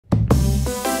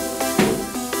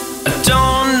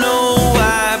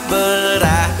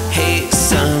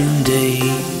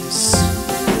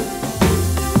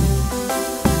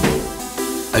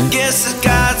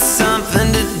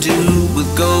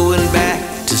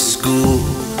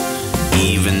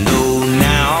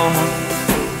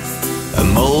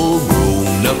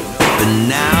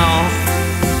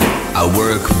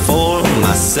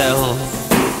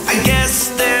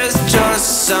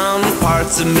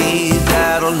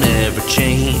never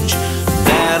change,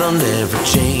 that'll never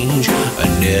change,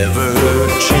 never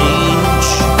change.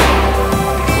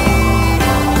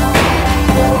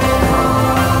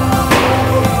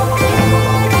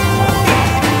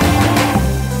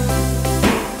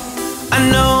 I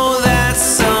know that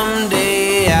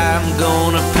someday I'm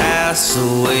gonna pass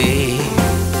away,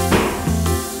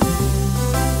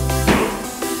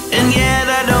 and yet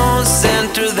I don't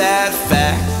center that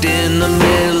fact in the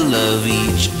middle of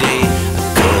each day,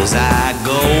 'cause I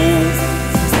go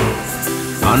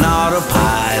on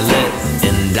autopilot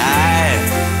and I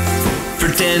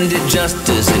pretend it just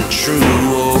isn't true.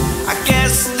 Oh, I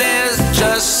guess there's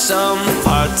just some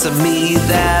parts of me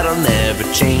that'll never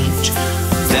change,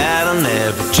 that'll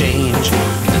never change,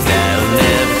 that'll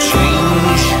never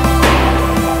change,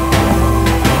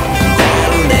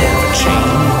 that'll never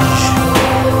change,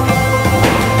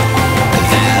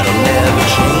 that'll never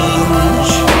change,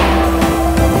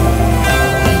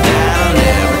 that'll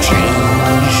never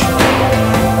change.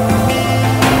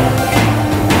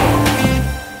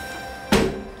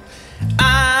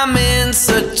 I'm in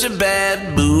such a bad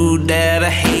mood that I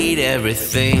hate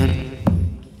everything.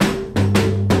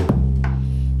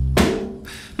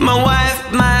 My wife,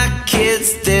 my kids,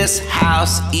 this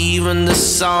house, even the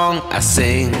song I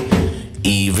sing.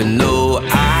 Even though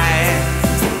I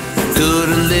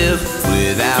couldn't live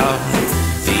without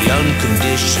the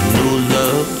unconditional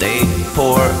love they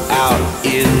pour out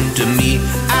into me.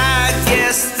 I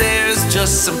guess there's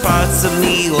just some parts of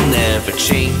me will never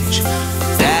change,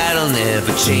 that'll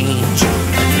never change,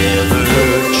 never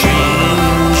change.